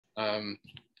Um,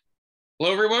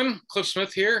 Hello, everyone. Cliff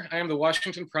Smith here. I am the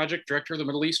Washington Project Director of the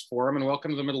Middle East Forum, and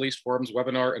welcome to the Middle East Forum's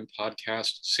webinar and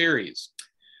podcast series.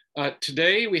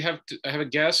 Today, I have a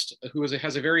guest who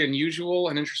has a very unusual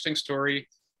and interesting story,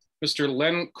 Mr.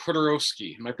 Len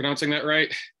Khodorkovsky. Am I pronouncing that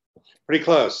right? Pretty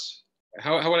close.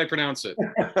 How would I pronounce it?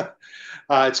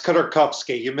 It's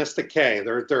Khodorkovsky. You missed the K.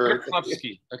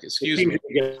 Khodorkovsky. Okay, excuse me.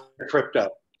 Crypto.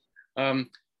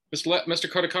 Mr.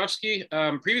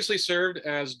 Khodorkovsky previously served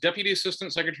as Deputy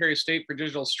Assistant Secretary of State for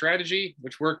Digital Strategy,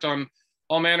 which worked on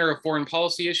all manner of foreign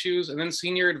policy issues, and then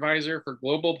Senior Advisor for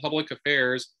Global Public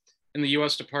Affairs in the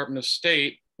U.S. Department of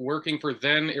State, working for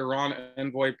then Iran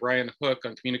envoy Brian Hook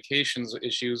on communications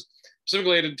issues,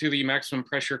 specifically related to the maximum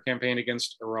pressure campaign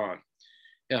against Iran.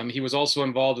 He was also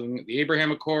involved in the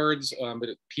Abraham Accords,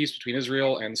 peace between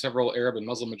Israel and several Arab and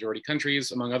Muslim majority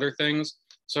countries, among other things.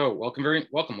 So welcome,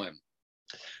 Len.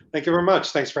 Thank you very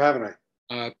much. Thanks for having me.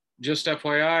 Just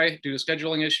FYI, due to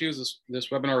scheduling issues, this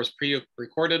webinar was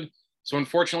pre-recorded. So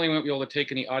unfortunately, we won't be able to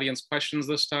take any audience questions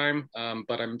this time,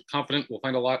 but I'm confident we'll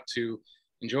find a lot to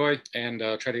enjoy and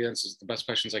try to answer the best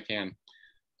questions I can.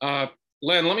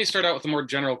 Len, let me start out with a more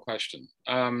general question.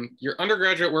 Your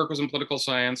undergraduate work was in political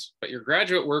science, but your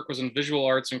graduate work was in visual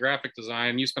arts and graphic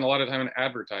design. You spent a lot of time in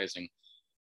advertising.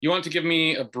 You want to give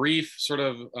me a brief sort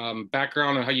of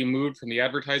background on how you moved from the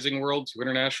advertising world to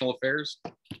international affairs?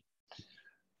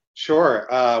 Sure.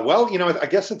 Well, I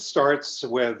guess it starts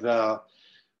with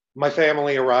my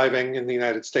family arriving in the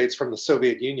United States from the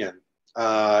Soviet Union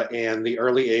in the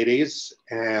early 80s.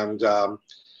 And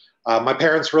my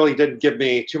parents really didn't give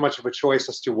me too much of a choice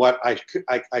as to what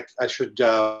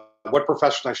what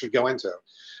profession I should go into.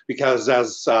 Because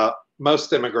as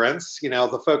most immigrants,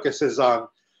 the focus is on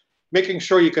making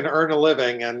sure you can earn a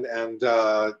living, and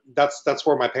that's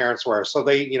where my parents were. So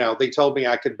they told me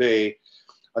I could be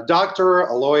a doctor,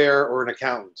 a lawyer, or an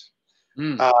accountant.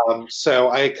 So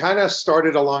I kind of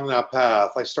started along that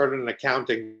path. I started in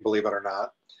accounting, believe it or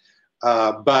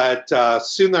not. But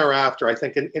soon thereafter, I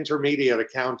think in intermediate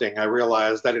accounting, I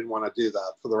realized I didn't want to do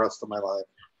that for the rest of my life.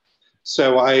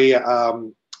 So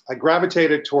I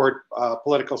gravitated toward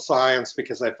political science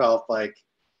because I felt like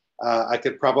I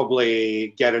could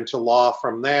probably get into law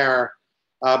from there.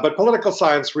 But political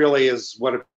science really is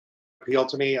what appealed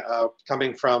to me,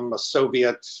 coming from a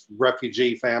Soviet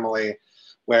refugee family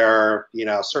where,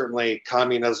 certainly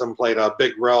communism played a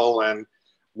big role in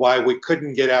why we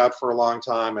couldn't get out for a long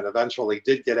time and eventually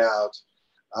did get out.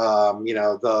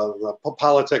 The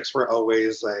politics were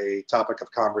always a topic of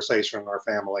conversation in our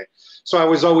family. So I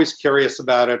was always curious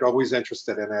about it, always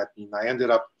interested in it. And I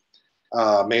ended up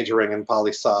majoring in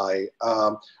poli-sci.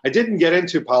 I didn't get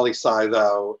into poli-sci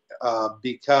though,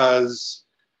 because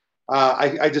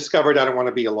I discovered I don't want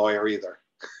to be a lawyer either.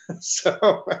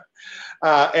 So,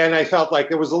 and I felt like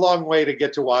there was a long way to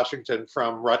get to Washington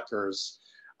from Rutgers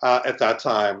at that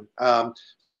time.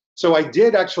 So I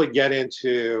did actually get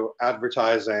into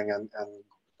advertising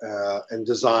and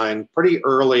design pretty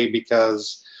early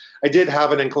because I did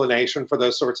have an inclination for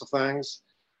those sorts of things.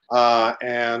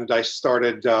 And I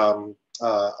started kind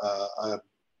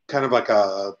of like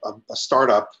a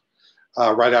startup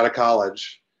right out of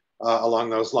college along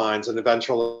those lines. And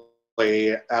eventually,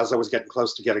 as I was getting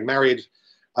close to getting married,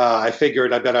 I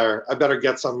figured I better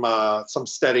get some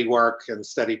steady work and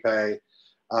steady pay.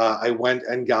 I went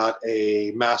and got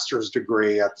a master's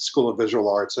degree at the School of Visual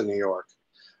Arts in New York.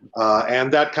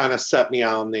 And that kind of set me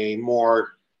on the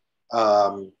more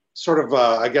sort of,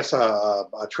 I guess, a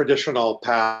traditional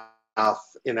path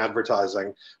in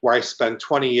advertising, where I spent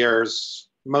 20 years,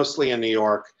 mostly in New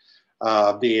York,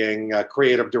 being a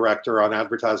creative director on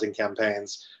advertising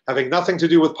campaigns, having nothing to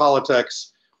do with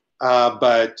politics,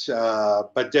 but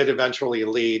did eventually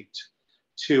lead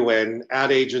to an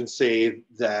ad agency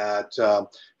that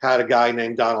had a guy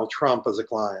named Donald Trump as a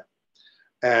client.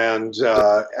 And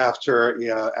after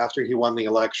he won the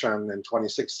election in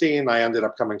 2016, I ended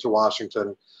up coming to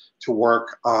Washington to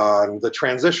work on the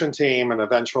transition team, and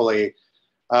eventually,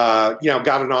 got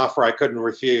an offer I couldn't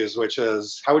refuse, which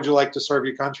is, how would you like to serve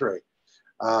your country?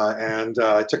 And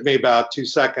it took me about 2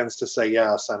 seconds to say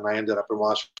yes, and I ended up in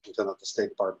Washington at the State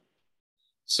Department.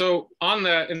 So on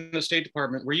that, in the State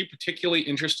Department, were you particularly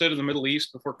interested in the Middle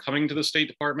East before coming to the State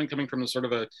Department, coming from a sort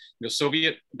of a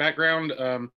Soviet background?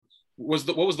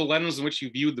 What was the lens in which you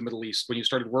viewed the Middle East when you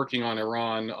started working on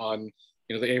Iran, on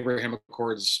the Abraham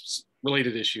Accords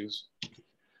related issues?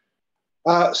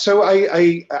 So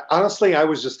I honestly, I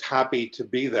was just happy to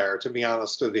be there, to be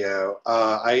honest with you.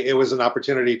 It was an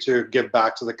opportunity to give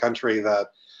back to the country that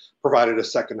provided a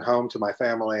second home to my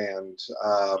family. And,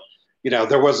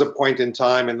 there was a point in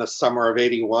time in the summer of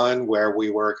 '81 where we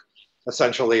were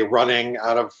essentially running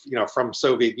out of, from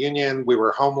Soviet Union. We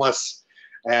were homeless,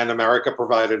 and America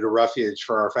provided a refuge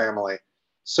for our family.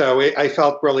 So I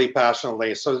felt really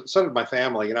passionately. So did my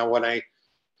family. When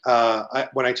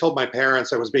I told my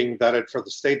parents I was being vetted for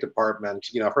the State Department,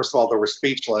 first of all, they were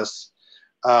speechless.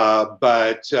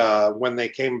 But when they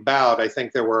came about, I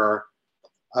think they were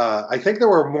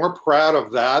more proud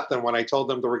of that than when I told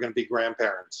them they were going to be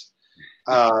grandparents.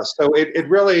 So it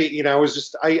really, it was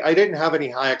just, I didn't have any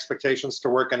high expectations to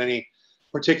work on any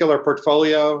particular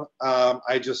portfolio.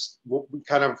 I just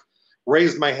kind of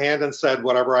raised my hand and said,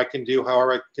 whatever I can do,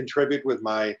 however I contribute with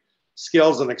my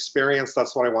skills and experience,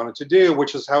 that's what I wanted to do,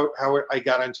 which is how I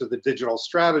got into the digital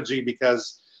strategy,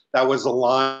 because that was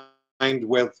aligned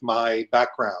with my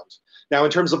background. Now,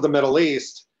 in terms of the Middle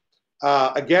East,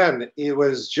 again, it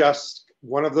was just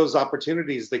one of those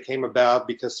opportunities that came about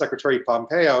because Secretary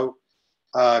Pompeo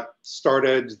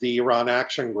started the Iran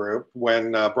Action Group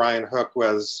when Brian Hook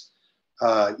was,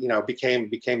 became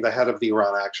the head of the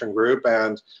Iran Action Group.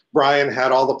 And Brian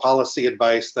had all the policy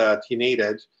advice that he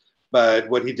needed, but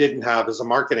what he didn't have is a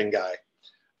marketing guy.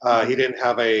 He didn't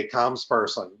have a comms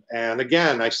person. And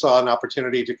again, I saw an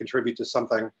opportunity to contribute to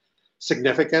something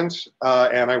significant,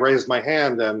 and I raised my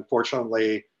hand, and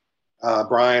fortunately,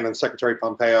 Brian and Secretary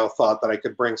Pompeo thought that I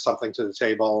could bring something to the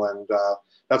table, and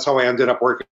that's how I ended up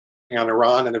working on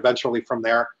Iran, and eventually from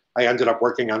there, I ended up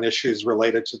working on issues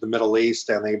related to the Middle East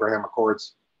and the Abraham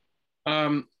Accords.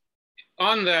 On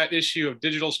that issue of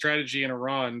digital strategy in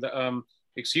Iran,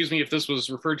 excuse me if this was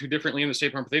referred to differently in the State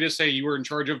Department, they just say you were in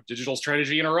charge of digital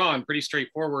strategy in Iran. Pretty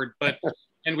straightforward, but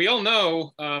and we all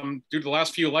know, due to the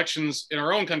last few elections in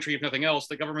our own country, if nothing else,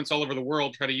 that governments all over the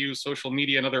world try to use social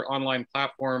media and other online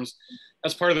platforms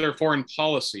as part of their foreign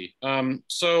policy.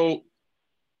 So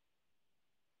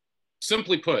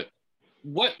simply put,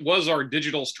 what was our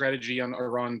digital strategy on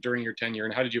Iran during your tenure,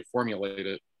 and how did you formulate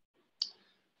it?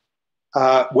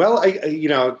 Well,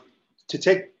 to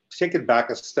take it back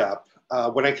a step,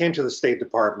 when I came to the State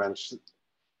Department,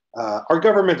 our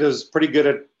government is pretty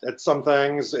good at some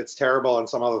things. It's terrible in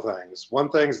some other things. One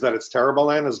thing that it's terrible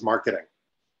in is marketing.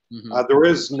 There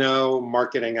is no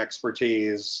marketing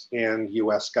expertise in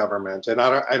U.S. government. And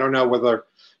I don't know whether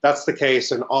that's the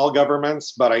case in all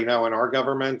governments, but I know in our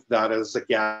government, that is a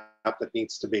gap that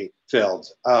needs to be filled.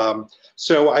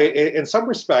 So in some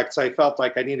respects, I felt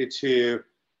like I needed to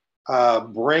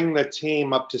bring the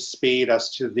team up to speed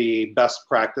as to the best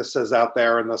practices out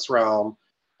there in this realm,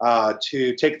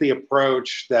 to take the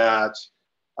approach that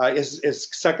is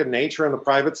second nature in the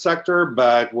private sector,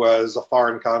 but was a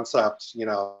foreign concept,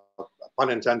 pun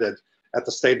intended, at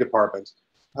the State Department.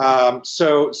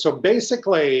 So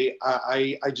basically,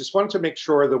 I just wanted to make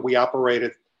sure that we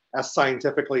operated as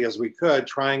scientifically as we could,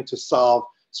 trying to solve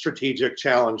strategic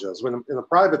challenges. When in the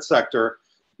private sector,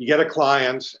 you get a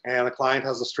client, and the client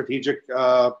has a strategic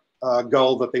goal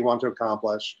that they want to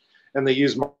accomplish, and they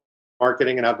use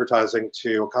marketing and advertising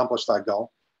to accomplish that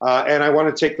goal. And I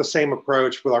want to take the same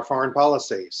approach with our foreign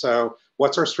policy. So,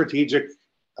 what's our strategic?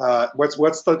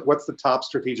 What's the top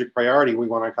strategic priority we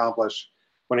want to accomplish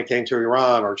when it came to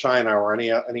Iran or China or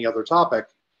any other topic,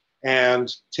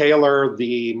 and tailor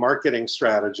the marketing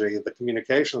strategy, the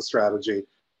communication strategy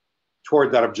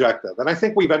toward that objective. And I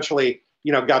think we eventually,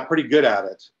 got pretty good at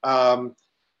it. That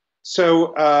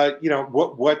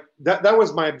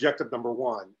was my objective number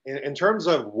one. In terms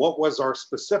of what was our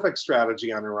specific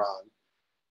strategy on Iran,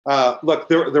 look,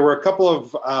 there were a couple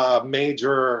of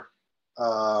major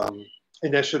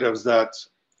initiatives that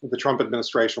the Trump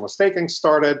administration was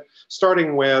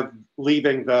starting with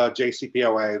leaving the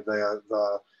JCPOA,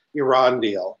 the Iran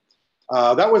deal.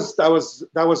 That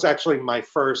was actually my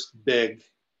first big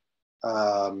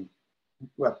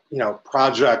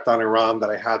project on Iran that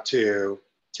I had to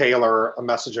tailor a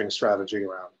messaging strategy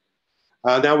around.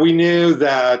 Now, we knew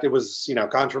that it was,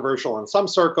 controversial in some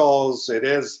circles. It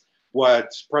is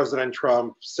what President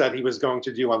Trump said he was going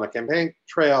to do on the campaign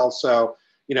trail. So,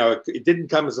 it didn't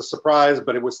come as a surprise,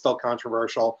 but it was still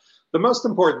controversial. The most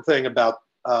important thing about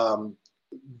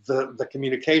the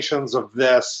communications of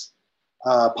this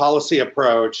policy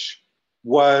approach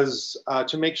was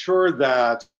to make sure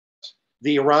that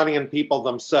the Iranian people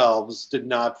themselves did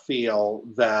not feel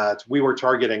that we were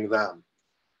targeting them.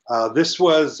 This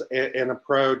was an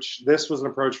approach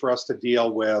for us to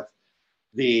deal with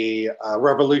the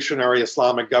revolutionary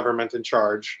Islamic government in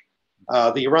charge.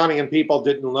 The Iranian people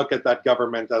didn't look at that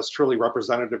government as truly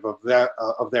representative of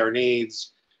their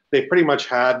needs. They pretty much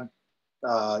had,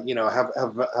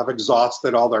 have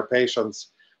exhausted all their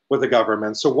patience with the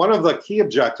government. So one of the key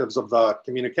objectives of the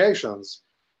communications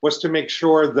was to make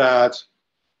sure that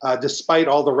despite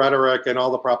all the rhetoric and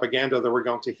all the propaganda that we're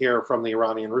going to hear from the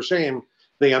Iranian regime,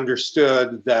 they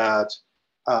understood that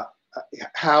uh,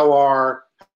 how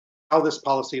this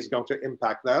policy is going to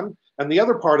impact them. And the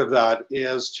other part of that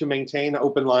is to maintain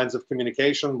open lines of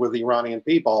communication with the Iranian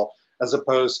people, as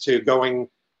opposed to going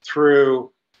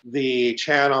through the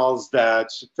channels that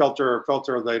filter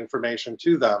the information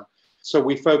to them. So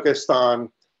we focused on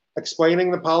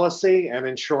explaining the policy and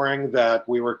ensuring that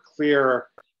we were clear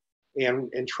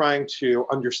in trying to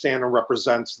understand and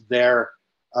represent their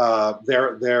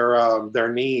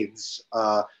needs,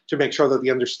 to make sure that they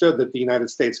understood that the United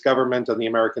States government and the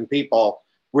American people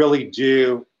really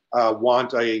do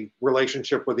want a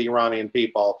relationship with the Iranian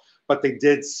people, but they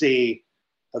did see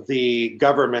the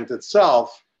government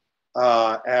itself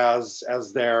as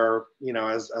their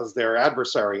as their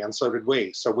adversary, and so did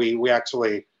we. So we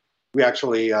actually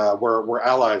were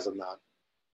allies in that.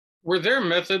 Were there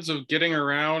methods of getting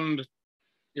around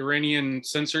Iranian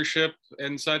censorship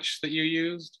and such that you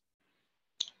used?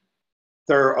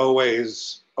 There are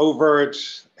always overt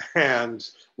and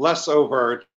less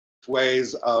overt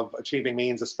ways of achieving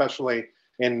means, especially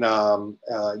in when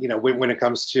it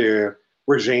comes to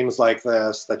regimes like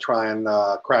this that try and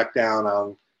crack down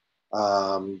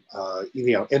on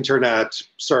internet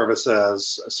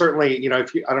services. Certainly, I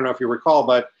don't know if you recall,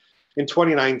 but in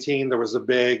 2019 there was a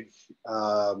big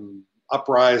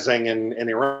uprising in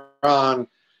Iran.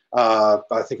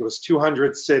 I think it was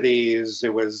 200 cities.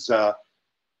 It was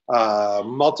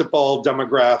multiple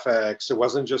demographics. It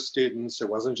wasn't just students. It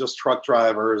wasn't just truck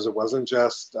drivers. It wasn't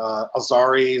just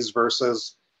Azaris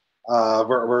versus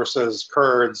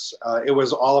Kurds. It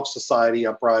was all of society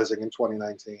uprising in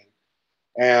 2019.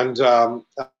 And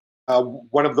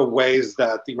one of the ways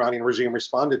that the Iranian regime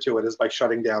responded to it is by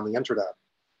shutting down the internet,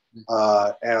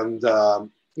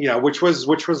 which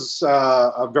was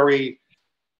a very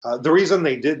the reason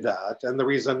they did that, and the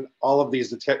reason all of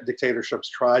these dictatorships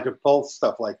try to pull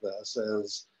stuff like this,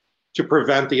 is to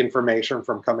prevent the information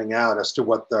from coming out as to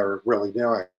what they're really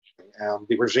doing. And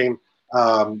the regime,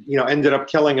 ended up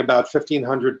killing about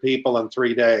 1,500 people in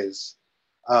 3 days.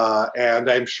 And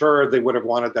I'm sure they would have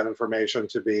wanted that information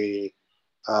to be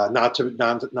not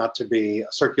to be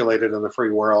circulated in the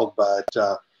free world, but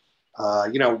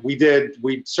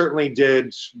we certainly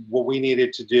did what we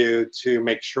needed to do to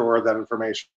make sure that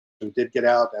information did get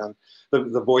out, and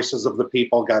the voices of the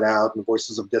people got out, and the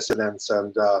voices of dissidents,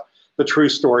 and the true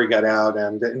story got out.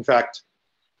 And in fact,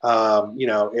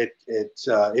 it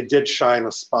did shine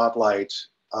a spotlight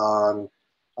on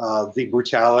the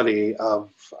brutality of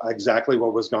exactly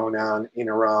what was going on in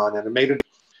Iran, and it made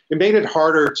it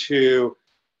harder to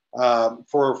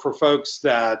for folks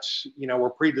that were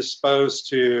predisposed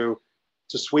to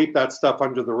sweep that stuff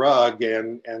under the rug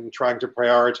and trying to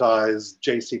prioritize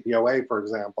JCPOA, for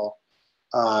example,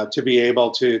 to be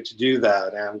able to do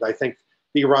that. And I think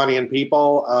the Iranian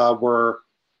people were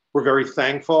very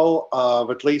thankful of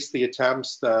at least the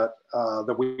attempts that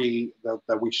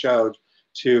we showed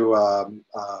to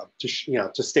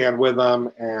stand with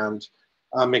them and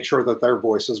make sure that their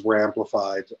voices were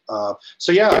amplified.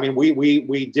 So yeah, I mean,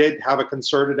 we did have a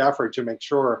concerted effort to make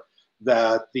sure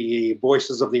that the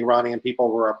voices of the Iranian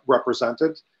people were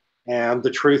represented and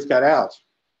the truth got out.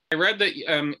 I read that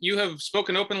you have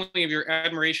spoken openly of your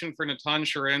admiration for Natan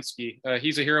Sharansky.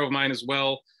 He's a hero of mine as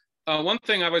well. One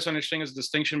thing I've always understood is the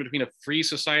distinction between a free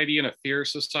society and a fear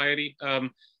society.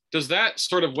 Does that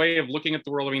sort of way of looking at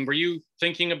the world, I mean, were you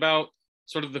thinking about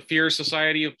sort of the fear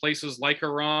society of places like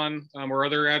Iran or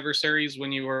other adversaries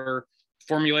when you were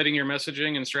formulating your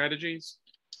messaging and strategies?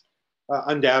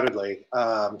 Undoubtedly.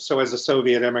 So as a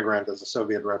Soviet immigrant, as a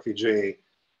Soviet refugee,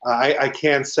 I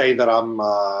can't say that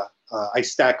I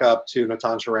stack up to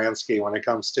Natan Sharansky when it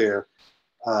comes to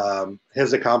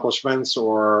his accomplishments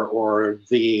or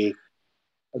the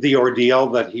ordeal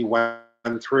that he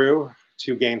went through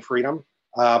to gain freedom.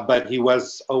 But he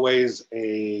was always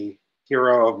a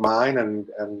hero of mine,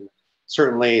 and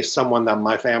certainly someone that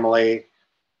my family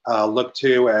looked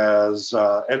to as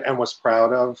and was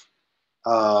proud of.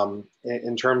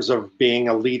 In terms of being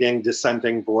a leading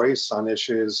dissenting voice on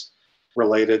issues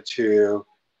related to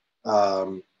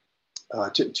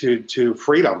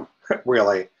freedom,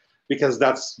 really, because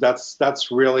that's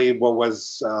really what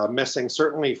was missing,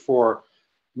 certainly for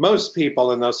most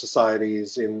people in those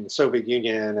societies in the Soviet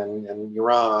Union and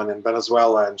Iran and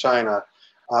Venezuela and China,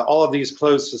 all of these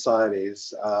closed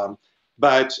societies.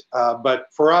 But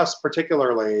for us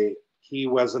particularly, he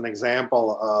was an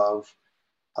example of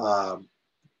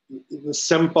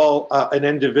an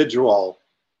individual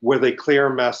with a clear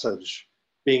message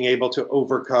being able to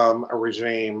overcome a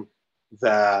regime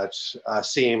that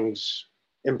seemed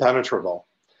impenetrable.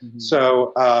 Mhm.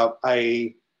 So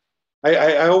I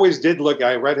always did look.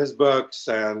 I read his books,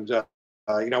 and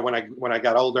when I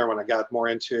got older, when I got more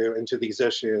into these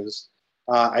issues,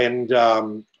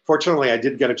 and fortunately, I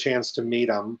did get a chance to meet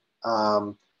him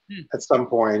Hmm. at some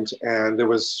point, and it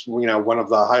was one of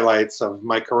the highlights of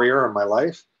my career and my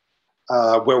life,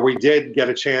 where we did get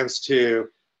a chance to,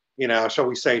 shall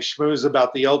we say, schmooze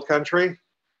about the old country,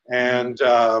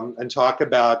 Mhm. and talk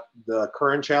about the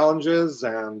current challenges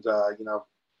and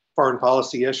foreign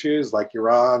policy issues like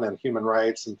Iran and human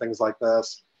rights and things like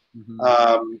this.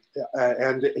 Mhm.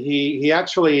 And he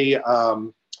actually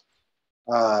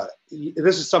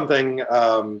this is something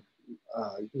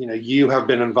you have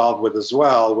been involved with as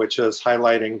well, which is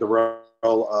highlighting the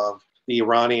role of the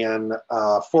Iranian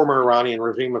former Iranian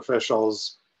regime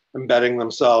officials embedding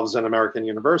themselves in American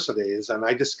universities, and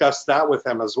I discussed that with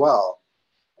him as well.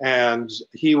 And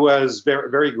he was very,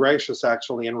 very gracious,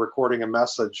 actually, in recording a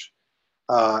message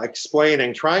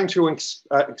trying to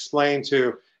explain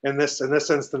to, in this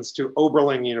instance, to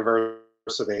Oberlin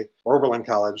University, Oberlin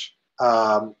College,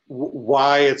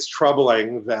 why it's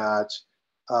troubling that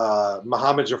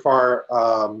Mohammad Jafar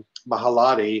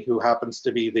Mahalati, who happens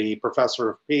to be the professor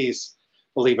of peace,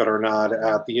 believe it or not,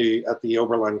 at the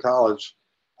Oberlin College,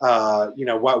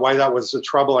 why that was a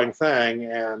troubling thing,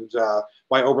 and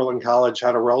why Oberlin College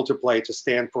had a role to play to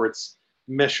stand for its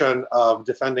mission of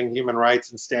defending human rights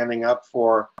and standing up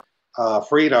for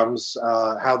freedoms,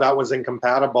 how that was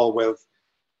incompatible with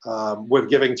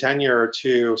giving tenure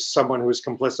to someone who's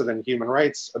complicit in human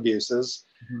rights abuses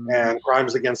Mhm. and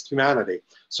crimes against humanity.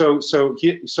 So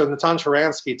Natan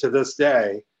Sharansky to this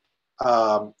day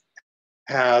um,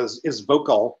 is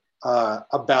vocal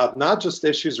about not just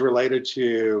issues related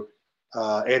to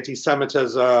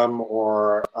anti-Semitism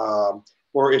or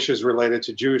issues related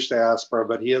to Jewish diaspora,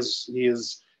 but he is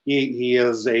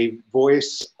a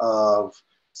voice of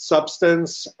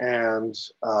substance and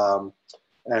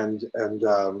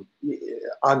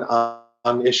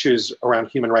on issues around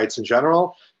human rights in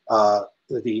general,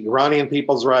 the Iranian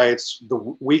people's rights, the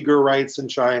Uyghur rights in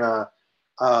China,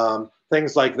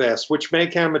 things like this, which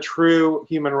make him a true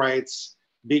human rights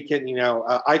beacon,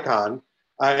 icon.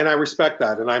 And I respect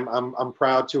that, and I'm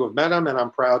proud to have met him, and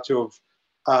I'm proud to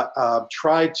have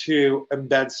tried to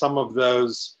embed some of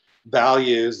those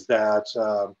values that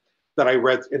I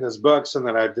read in his books and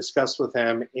that I've discussed with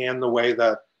him in the way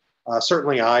that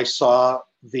certainly I saw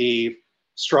the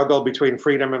struggle between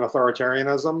freedom and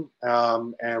authoritarianism,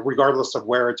 and regardless of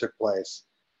where it took place.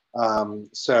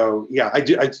 So yeah, I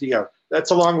do.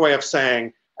 That's a long way of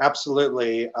saying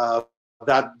absolutely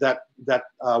that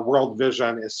world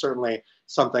vision is certainly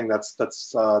something that's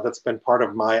been part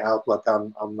of my outlook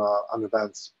on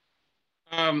events.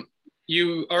 Um,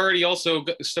 you already also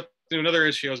stepped to another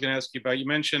issue I was going to ask you about. You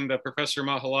mentioned Professor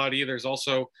Mahalati. There's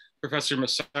also Professor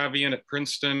Mousavian at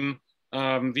Princeton.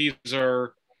 These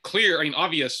are clear, I mean,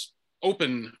 obvious,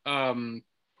 open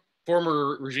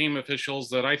former regime officials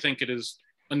that I think it is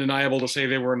undeniable to say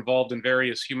they were involved in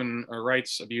various human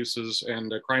rights abuses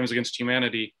and crimes against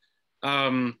humanity.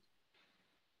 Um,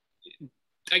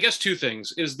 I guess two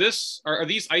things. Are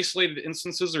these isolated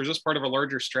instances, or is this part of a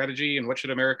larger strategy? And what should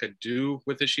America do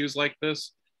with issues like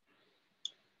this?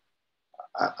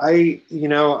 I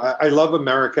love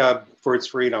America for its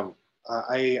freedom.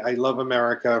 I love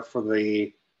America for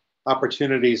the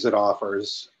opportunities it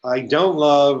offers. I don't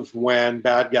love when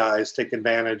bad guys take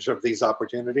advantage of these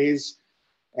opportunities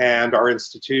and our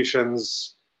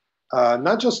institutions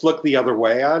not just look the other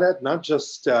way at it, not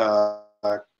just our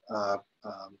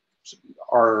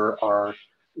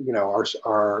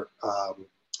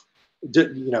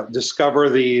discover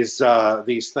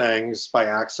these things by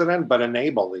accident, but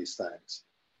enable these things.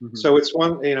 Mm-hmm. So it's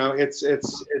one,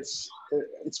 it's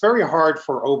very hard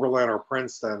for Oberlin or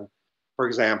Princeton, for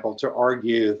example, to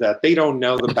argue that they don't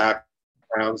know the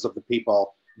backgrounds of the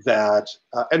people that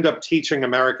end up teaching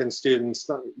American students,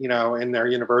 in their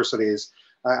universities.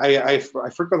 I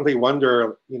frequently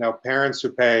wonder, parents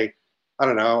who pay, I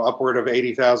don't know, upward of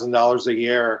 $80,000 a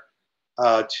year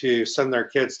to send their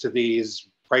kids to these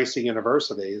pricey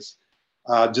universities.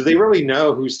 Do they really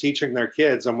know who's teaching their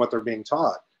kids and what they're being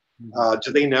taught?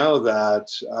 Do they know that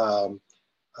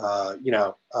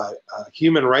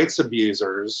human rights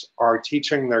abusers are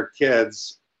teaching their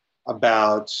kids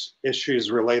about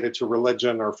issues related to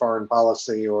religion or foreign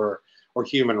policy or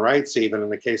human rights, even in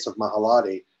the case of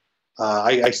Mahalati?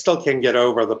 I still can't get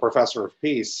over the Professor of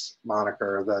Peace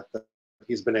moniker that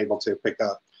he's been able to pick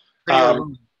up.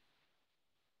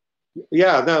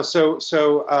 Yeah, no. So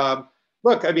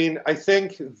look, I mean, I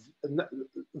think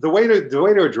the way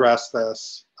to address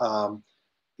this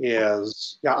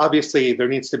is, yeah, obviously there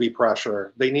needs to be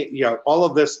pressure. They need, you know, all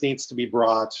of this needs to be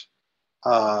brought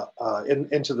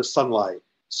into the sunlight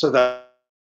so that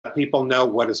people know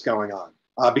what is going on,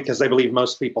 because I believe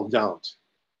most people don't.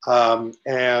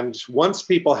 And once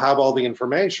people have all the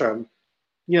information,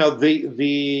 you know,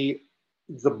 the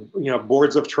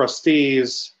boards of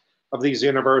trustees of these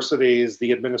universities,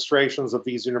 the administrations of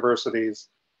these universities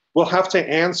will have to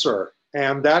answer,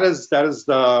 and that is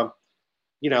the,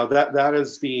 you know, that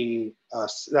is the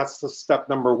that's the step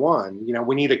number one. You know,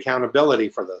 we need accountability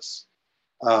for this.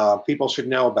 People should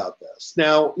know about this.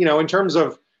 Now, you know, in terms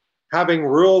of having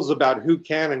rules about who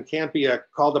can and can't be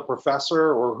called a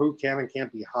professor, or who can and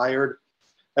can't be hired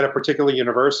at a particular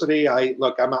university, I'm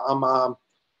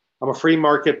a free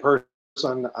market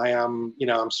person. I am, you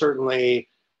know, I'm certainly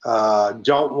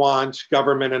don't want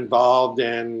government involved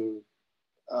in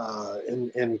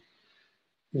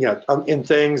you know, in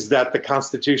things that the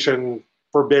Constitution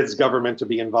forbids government to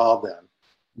be involved in.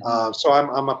 So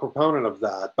I'm a proponent of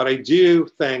that, but I do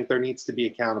think there needs to be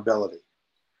accountability,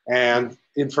 and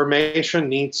information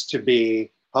needs to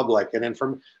be public. And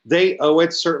they owe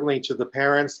it certainly to the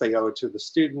parents. They owe it to the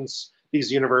students. These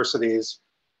universities,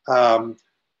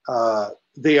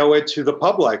 they owe it to the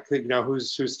public, you know,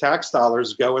 whose tax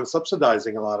dollars go in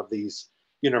subsidizing a lot of these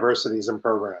universities and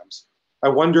programs. I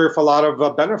wonder if a lot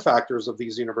of benefactors of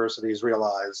these universities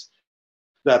realize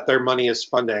that their money is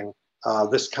funding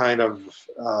this kind of,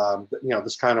 you know,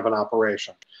 this kind of an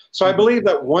operation. So I believe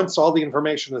that once all the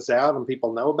information is out and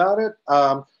people know about it,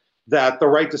 that the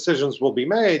right decisions will be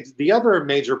made. The other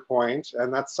major point,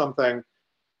 and that's something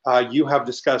you have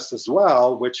discussed as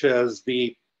well, which is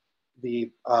the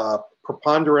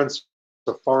preponderance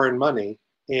of foreign money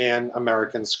in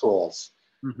American schools.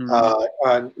 You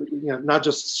know, not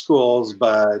just schools,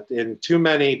 but in too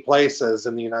many places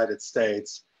in the United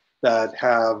States that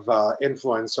have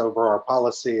influence over our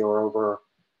policy, or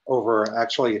over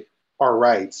actually our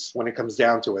rights when it comes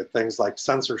down to it. Things like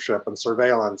censorship and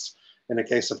surveillance in the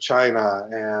case of China,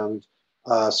 and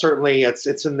certainly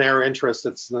it's in their interest.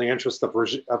 It's in the interest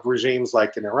of regimes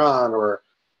like in Iran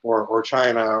or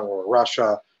China or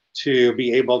Russia to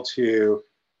be able to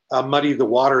muddy the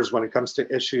waters when it comes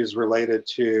to issues related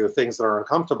to things that are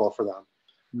uncomfortable for them.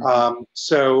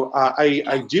 So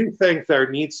I do think there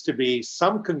needs to be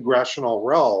some congressional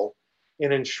role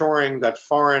in ensuring that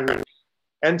foreign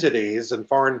entities and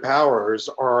foreign powers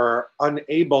are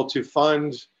unable to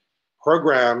fund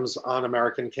programs on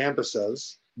American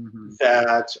campuses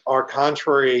that are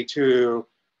contrary to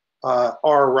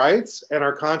our rights and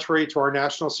are contrary to our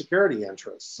national security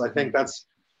interests. I think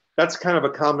that's kind of a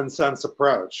common sense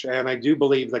approach, and I do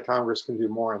believe that Congress can do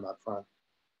more on that front.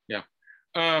 Yeah.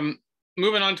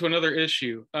 Moving on to another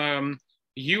issue.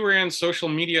 You ran social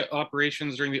media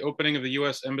operations during the opening of the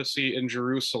U.S. Embassy in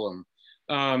Jerusalem.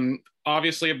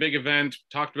 Obviously a big event,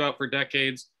 talked about for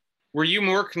decades. Were you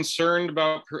more concerned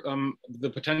about the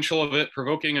potential of it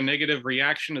provoking a negative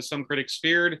reaction, as some critics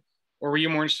feared, or were you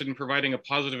more interested in providing a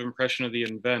positive impression of the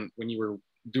event when you were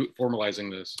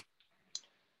formalizing this?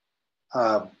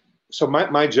 So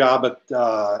my job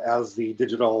as the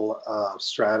digital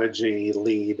strategy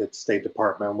lead at State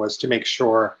Department was to make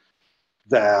sure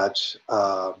that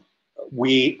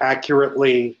we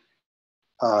accurately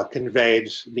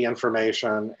conveyed the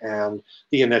information and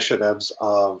the initiatives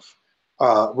of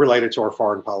related to our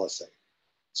foreign policy.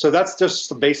 So that's just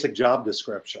the basic job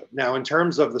description. Now, in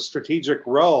terms of the strategic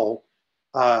role,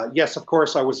 yes, of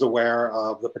course, I was aware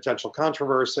of the potential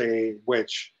controversy,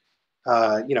 which,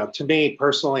 you know, to me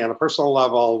personally, on a personal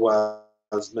level,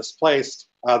 was misplaced.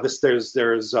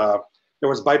 There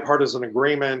was bipartisan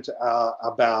agreement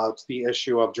about the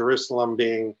issue of Jerusalem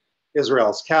being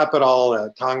Israel's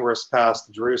capital. Congress passed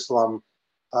the Jerusalem,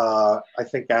 I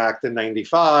think, Act in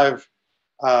 '95.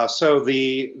 So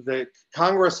the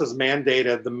Congress has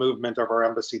mandated the movement of our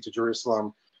embassy to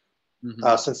Jerusalem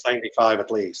since '95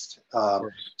 at least.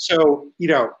 So, you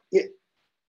know,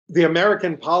 the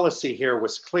American policy here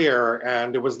was clear,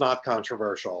 and it was not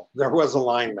controversial. There was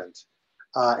alignment.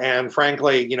 And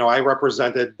frankly, you know, I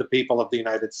represented the people of the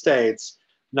United States,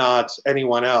 not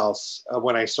anyone else,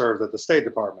 when I served at the State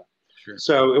Department. Sure.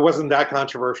 So it wasn't that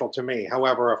controversial to me.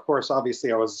 However, of course,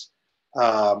 obviously, I was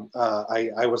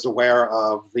aware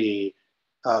of the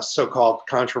so-called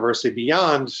controversy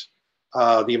beyond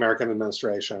the American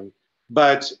administration.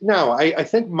 But no, I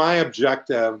think my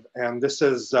objective, and this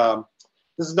is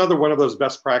another one of those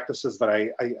best practices that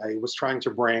I was trying to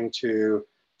bring to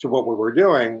what we were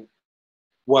doing,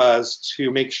 was to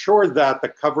make sure that the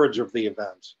coverage of the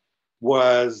event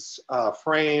was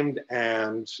framed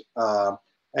and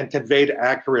conveyed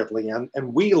accurately.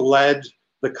 And we led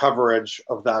the coverage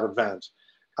of that event.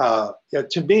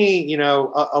 To me, you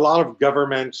know, a lot of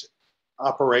government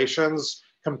operations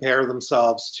compare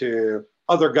themselves to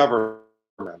other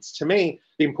governments. To me,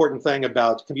 the important thing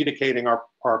about communicating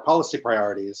our policy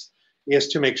priorities is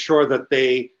to make sure that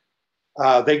they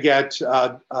get you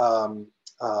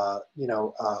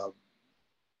know,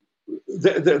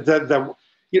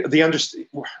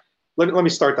 let me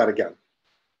start that again.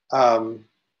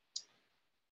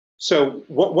 So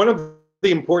one of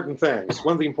the important things,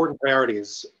 one of the important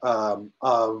priorities of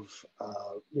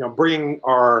you know, bringing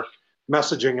our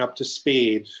messaging up to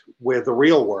speed with the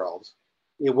real world,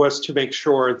 it was to make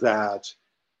sure that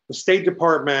the State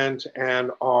Department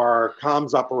and our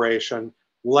comms operation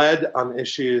led on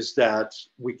issues that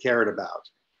we cared about.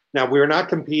 Now, we're not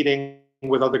competing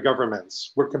with other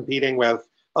governments. We're competing with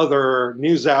other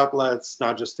news outlets,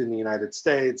 not just in the United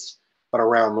States, but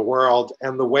around the world.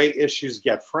 And the way issues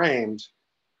get framed,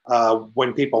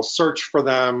 when people search for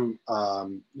them,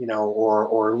 you know,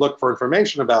 or look for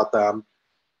information about them,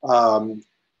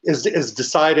 is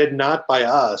decided not by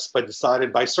us, but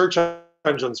decided by search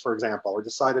engines, for example, or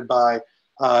decided by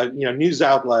you know, news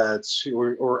outlets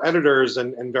or editors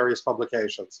in various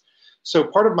publications. So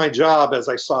part of my job, as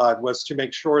I saw it, was to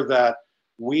make sure that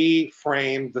we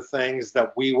framed the things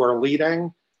that we were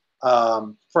leading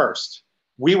first.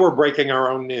 We were breaking our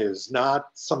own news, not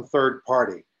some third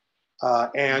party.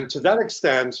 And to that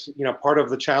extent, you know, part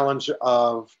of the challenge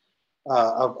of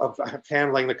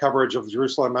handling the coverage of the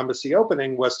Jerusalem embassy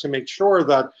opening was to make sure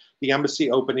that the embassy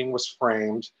opening was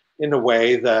framed in a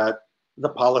way that the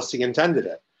policy intended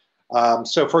it.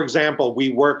 So for example, we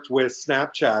worked with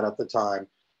Snapchat at the time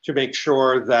to make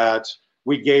sure that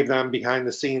we gave them behind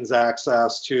the scenes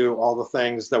access to all the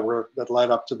things that led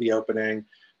up to the opening,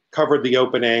 covered the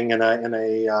opening in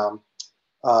an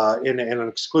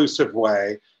exclusive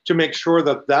way to make sure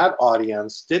that that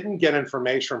audience didn't get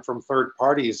information from third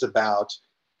parties about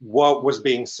what was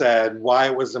being said, why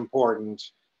it was important,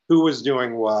 who was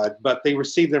doing what, but they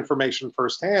received information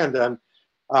firsthand. And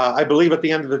I believe at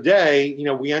the end of the day, you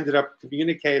know, we ended up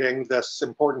communicating this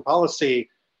important policy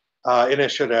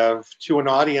initiative to an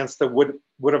audience that would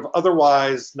have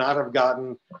otherwise not have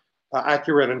gotten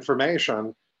accurate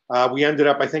information. We ended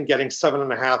up, I think, getting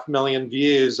 7.5 million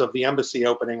views of the embassy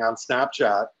opening on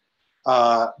Snapchat,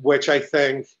 which I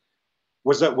think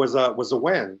was a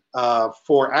win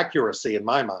for accuracy in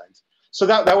my mind. So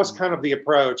that was kind of the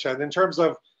approach. And in terms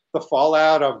of the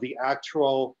fallout of the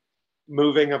actual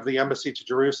moving of the embassy to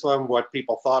Jerusalem, what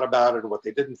people thought about it, what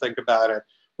they didn't think about it,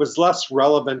 was less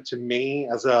relevant to me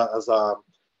as a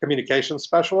communication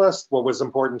specialist. What was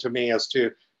important to me is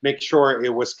to make sure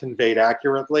it was conveyed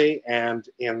accurately and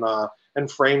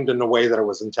framed in the way that it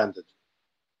was intended.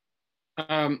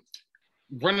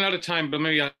 Running out of time, but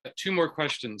maybe I have 2 more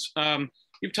questions.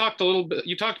 You've talked a little bit,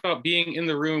 you talked about being in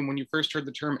the room when you first heard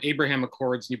the term Abraham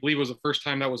Accords, and you believe it was the first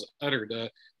time that was uttered.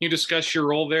 Can you discuss your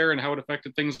role there and how it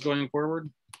affected things going forward?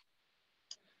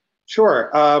 Sure.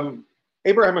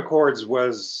 Abraham Accords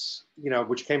was, you know,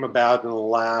 which came about in the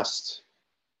last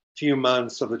few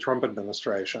months of the Trump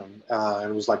administration.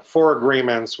 And it was like 4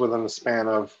 agreements within the span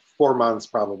of 4 months,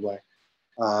 probably.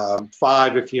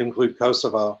 5 if you include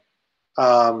Kosovo.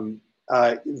 That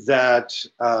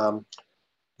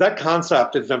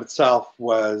concept in itself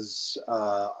was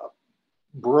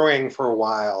brewing for a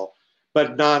while,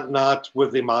 but not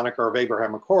with the moniker of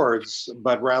Abraham Accords,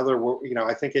 but rather, you know,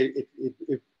 I think it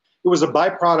was a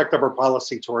byproduct of our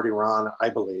policy toward Iran, I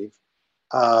believe.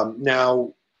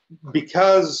 Now,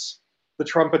 because the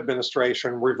Trump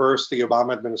administration reversed the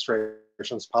Obama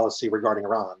administration's policy regarding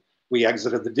Iran, we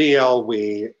exited the deal,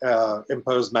 we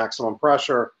imposed maximum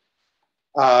pressure.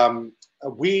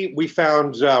 We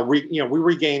found, you know, we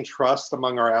regained trust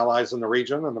among our allies in the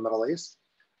region, in the Middle East,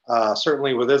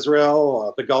 certainly with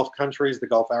Israel, the Gulf countries, the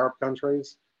Gulf Arab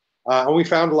countries. And we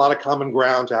found a lot of common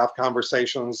ground to have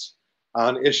conversations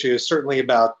on issues, certainly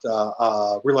about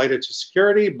related to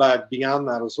security, but beyond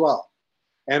that as well.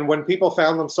 And when people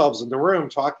found themselves in the room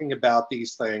talking about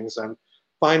these things and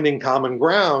finding common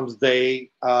ground, they,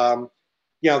 you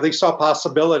know, they saw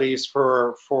possibilities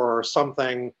for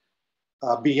something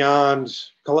beyond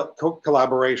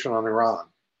collaboration on Iran.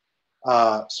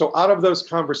 So out of those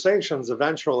conversations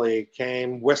eventually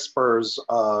came whispers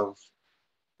of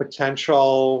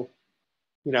potential,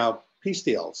 you know, peace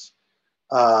deals,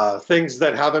 things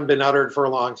that haven't been uttered for a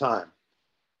long time.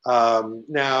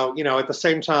 Now, you know, at the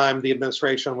same time, the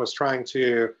administration was trying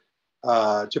to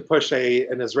push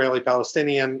an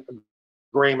Israeli-Palestinian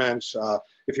agreement.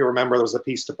 If you remember, there was a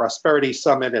Peace to Prosperity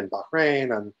Summit in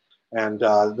Bahrain, and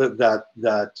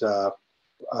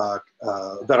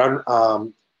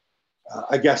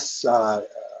I guess,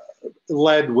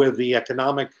 led with the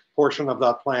economic portion of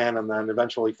that plan and then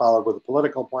eventually followed with a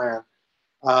political plan.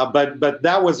 But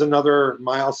that was another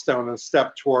milestone and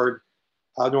step toward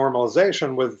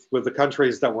normalization with the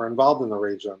countries that were involved in the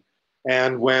region.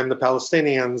 And when the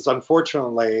Palestinians,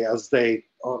 unfortunately, as they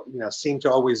seem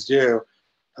to always do,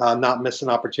 not miss an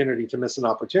opportunity to miss an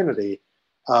opportunity,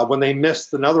 when they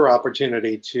missed another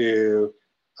opportunity to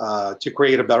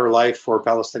create a better life for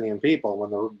Palestinian people,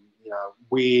 when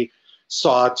we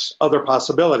sought other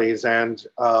possibilities, and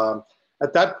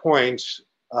at that point,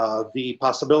 the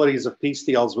possibilities of peace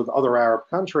deals with other Arab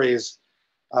countries,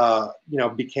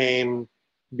 became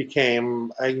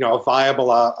a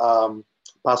viable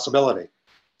possibility.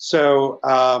 So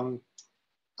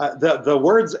the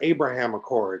words Abraham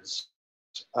Accords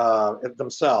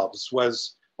themselves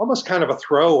was almost kind of a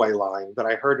throwaway line that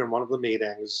I heard in one of the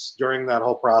meetings during that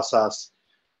whole process.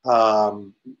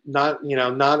 Not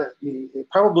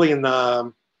probably in I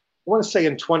want to say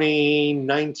in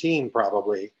 2019,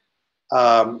 probably,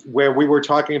 where we were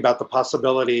talking about the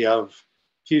possibility of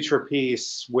future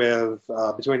peace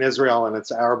between Israel and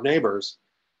its Arab neighbors.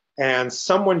 And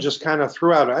someone just kind of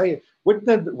threw out, hey,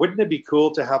 wouldn't it be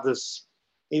cool to have this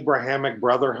Abrahamic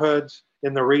brotherhood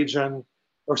in the region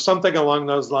or something along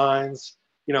those lines?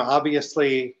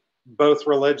 Obviously both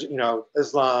religion,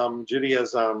 Islam,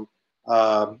 Judaism,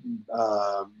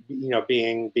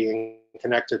 being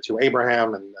connected to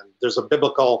Abraham, and there's a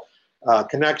biblical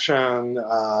connection.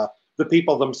 The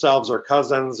people themselves are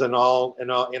cousins and all in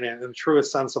the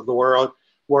truest sense of the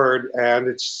word. And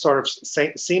it sort of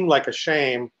seemed like a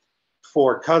shame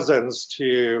for cousins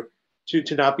to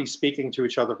not be speaking to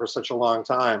each other for such a long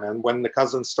time. And when the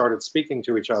cousins started speaking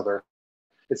to each other,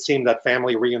 it seemed that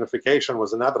family reunification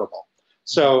was inevitable.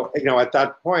 So, at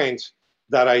that point,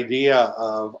 that idea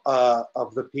of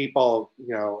the people,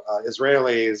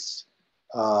 Israelis,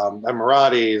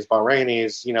 Emiratis,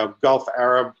 Bahrainis, Gulf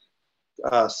Arab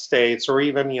states, or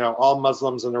even all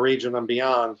Muslims in the region and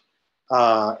beyond,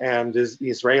 and the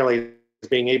Israelis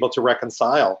being able to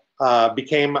reconcile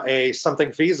became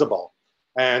something feasible.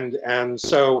 And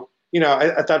so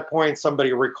at that point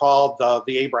somebody recalled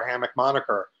the Abrahamic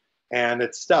moniker, and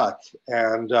it stuck.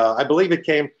 And I believe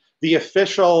the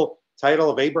official title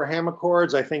of Abraham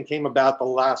Accords, I think, came about the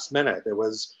last minute. It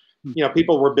was,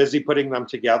 people were busy putting them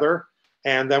together,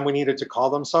 and then we needed to call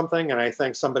them something. And I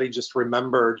think somebody just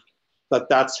remembered that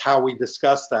that's how we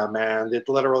discussed them. And it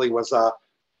literally was a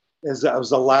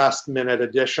last minute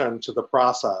addition to the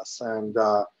process. And,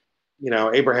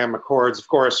 Abraham Accords, of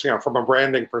course, from a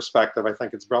branding perspective, I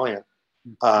think it's brilliant.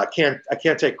 I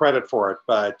can't take credit for it,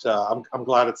 but I'm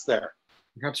glad it's there.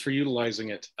 Perhaps for utilizing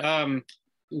it.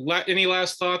 Any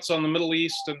last thoughts on the Middle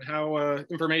East and how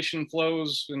information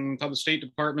flows and how the State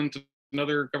Department and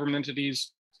other government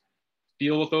entities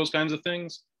deal with those kinds of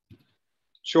things?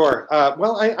 Sure.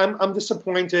 Well, I'm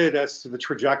disappointed as to the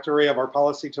trajectory of our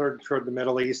policy toward the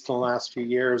Middle East in the last few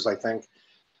years. I think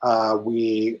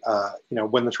when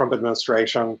the Trump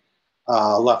administration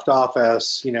left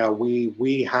office,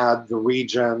 we had the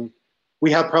region.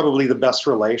 We had probably the best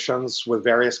relations with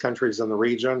various countries in the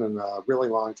region in a really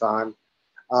long time.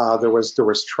 There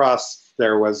was trust.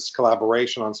 There was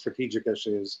collaboration on strategic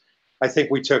issues. I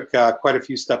think we took quite a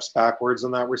few steps backwards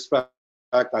in that respect.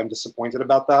 I'm disappointed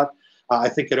about that. I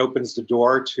think it opens the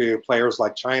door to players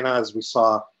like China, as we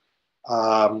saw,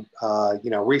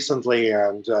 recently.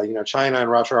 And China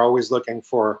and Russia are always looking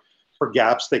for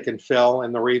gaps they can fill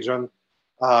in the region.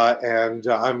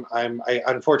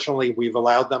 Unfortunately, we've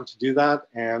allowed them to do that.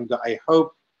 And I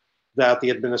hope that the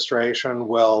administration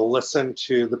will listen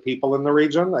to the people in the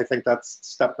region. I think that's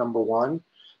step number one.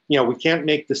 We can't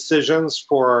make decisions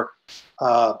for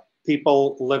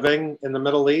people living in the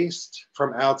Middle East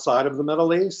from outside of the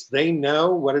Middle East. They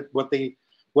know what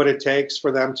it takes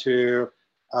for them to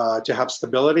have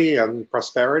stability and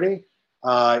prosperity.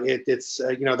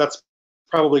 That's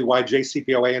probably why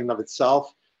JCPOA in and of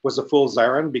itself was a fool's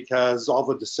errand, because all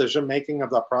the decision making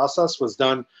of that process was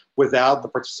done without the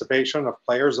participation of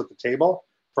players at the table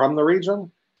from the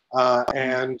region,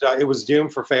 and it was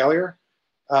doomed for failure.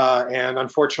 And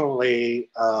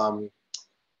unfortunately,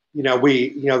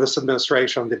 this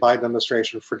administration, the Biden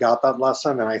administration, forgot that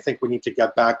lesson. And I think we need to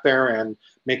get back there and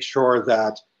make sure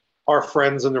that our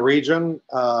friends in the region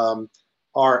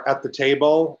are at the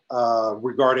table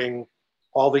regarding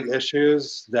all the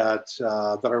issues that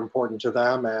are important to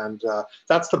them. And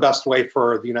that's the best way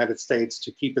for the United States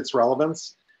to keep its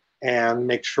relevance and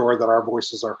make sure that our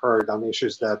voices are heard on the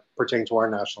issues that pertain to our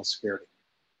national security.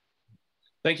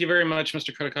 Thank you very much,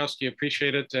 Mr. Khodorkovsky.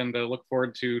 Appreciate it, and look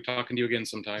forward to talking to you again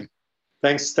sometime.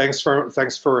 Thanks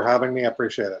for having me. I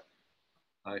appreciate it.